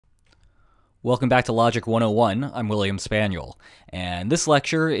Welcome back to Logic 101. I'm William Spaniel, and this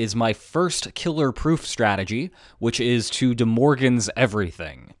lecture is my first killer proof strategy, which is to DeMorgan's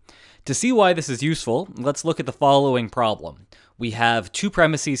everything. To see why this is useful, let's look at the following problem. We have two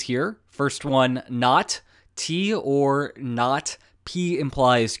premises here. First one, not T or not P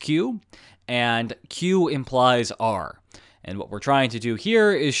implies Q, and Q implies R. And what we're trying to do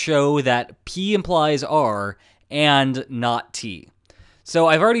here is show that P implies R and not T. So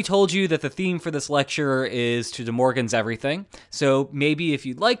I've already told you that the theme for this lecture is to DeMorgan's everything. So maybe if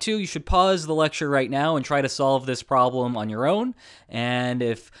you'd like to, you should pause the lecture right now and try to solve this problem on your own. And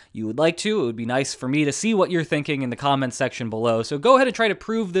if you would like to, it would be nice for me to see what you're thinking in the comments section below. So go ahead and try to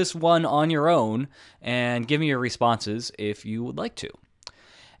prove this one on your own and give me your responses if you would like to.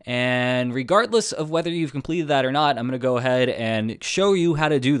 And regardless of whether you've completed that or not, I'm going to go ahead and show you how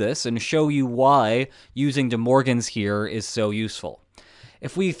to do this and show you why using DeMorgan's here is so useful.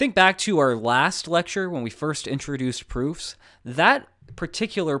 If we think back to our last lecture when we first introduced proofs, that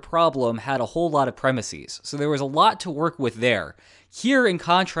particular problem had a whole lot of premises, so there was a lot to work with there. Here, in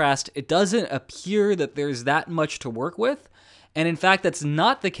contrast, it doesn't appear that there's that much to work with, and in fact, that's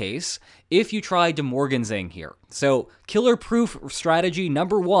not the case if you try DeMorgan'sing here. So, killer proof strategy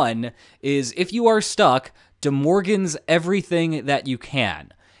number one is if you are stuck, DeMorgan's everything that you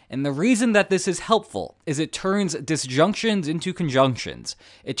can. And the reason that this is helpful is it turns disjunctions into conjunctions.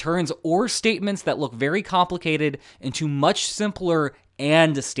 It turns or statements that look very complicated into much simpler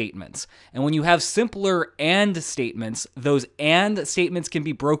and statements. And when you have simpler and statements, those and statements can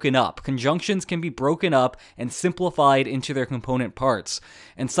be broken up. Conjunctions can be broken up and simplified into their component parts.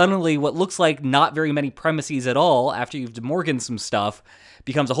 And suddenly what looks like not very many premises at all after you've DeMorganed some stuff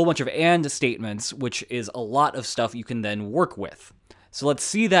becomes a whole bunch of and statements, which is a lot of stuff you can then work with. So let's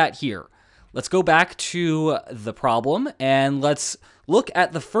see that here. Let's go back to the problem and let's look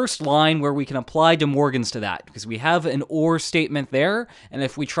at the first line where we can apply DeMorgan's to that, because we have an or statement there, and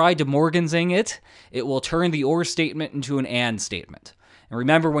if we try DeMorgan'sing it, it will turn the or statement into an and statement. And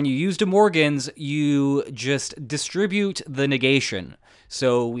remember, when you use DeMorgan's, you just distribute the negation.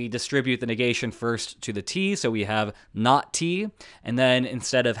 So we distribute the negation first to the T, so we have not T, and then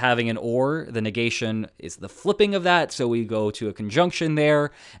instead of having an or, the negation is the flipping of that, so we go to a conjunction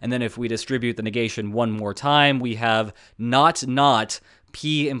there, and then if we distribute the negation one more time, we have not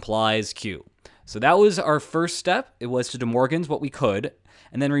P implies Q. So that was our first step. It was to DeMorgan's what we could.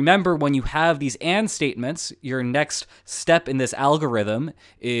 And then remember, when you have these and statements, your next step in this algorithm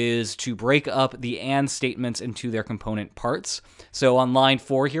is to break up the and statements into their component parts. So on line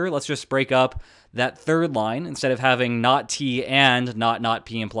 4 here, let's just break up that third line. Instead of having not T and not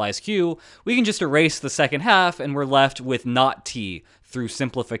P implies Q, we can just erase the second half and we're left with not T through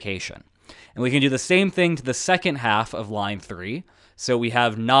simplification. And we can do the same thing to the second half of line 3. So we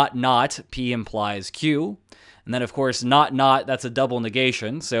have not P implies Q. And then, of course, not, that's a double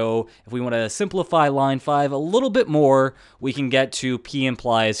negation. So if we want to simplify line 5 a little bit more, we can get to P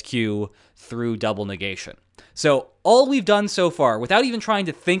implies Q through double negation. So all we've done so far, without even trying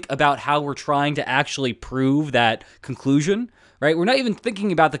to think about how we're trying to actually prove that conclusion, right? We're not even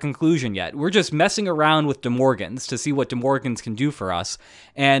thinking about the conclusion yet. We're just messing around with DeMorgan's to see what DeMorgan's can do for us.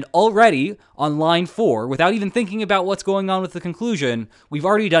 And already on line 4, without even thinking about what's going on with the conclusion, we've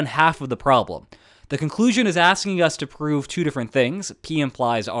already done half of the problem. The conclusion is asking us to prove two different things, P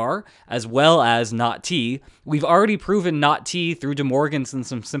implies R, as well as not T. We've already proven not T through DeMorgan's and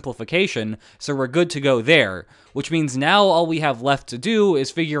some simplification, so we're good to go there, which means now all we have left to do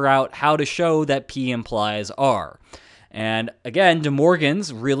is figure out how to show that P implies R. And again,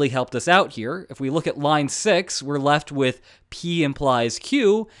 DeMorgan's really helped us out here. If we look at line 6, we're left with P implies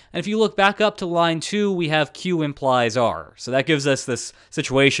Q, and if you look back up to line 2, we have Q implies R. So that gives us this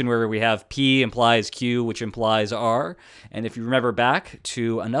situation where we have P implies Q, which implies R, and if you remember back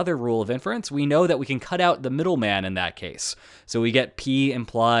to another rule of inference, we know that we can cut out the middleman in that case. So we get P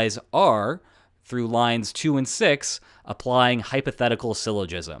implies R through lines 2 and 6, applying hypothetical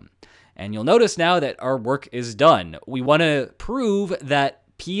syllogism. And you'll notice now that our work is done. We want to prove that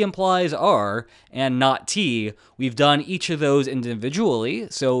P implies R and not T. We've done each of those individually,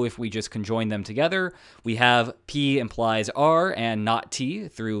 so if we just conjoin them together, we have P implies R and not T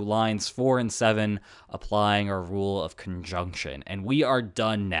through lines 4 and 7, applying our rule of conjunction. And we are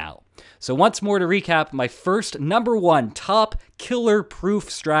done now. So once more to recap, my first number one top killer proof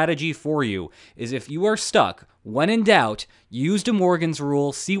strategy for you is if you are stuck, when in doubt, use DeMorgan's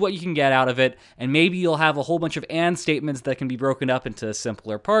rule, see what you can get out of it, and maybe you'll have a whole bunch of and statements that can be broken up into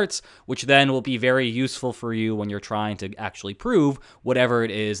simpler parts, which then will be very useful for you when you're trying to actually prove whatever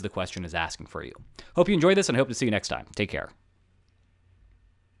it is the question is asking for you. Hope you enjoyed this, and I hope to see you next time. Take care.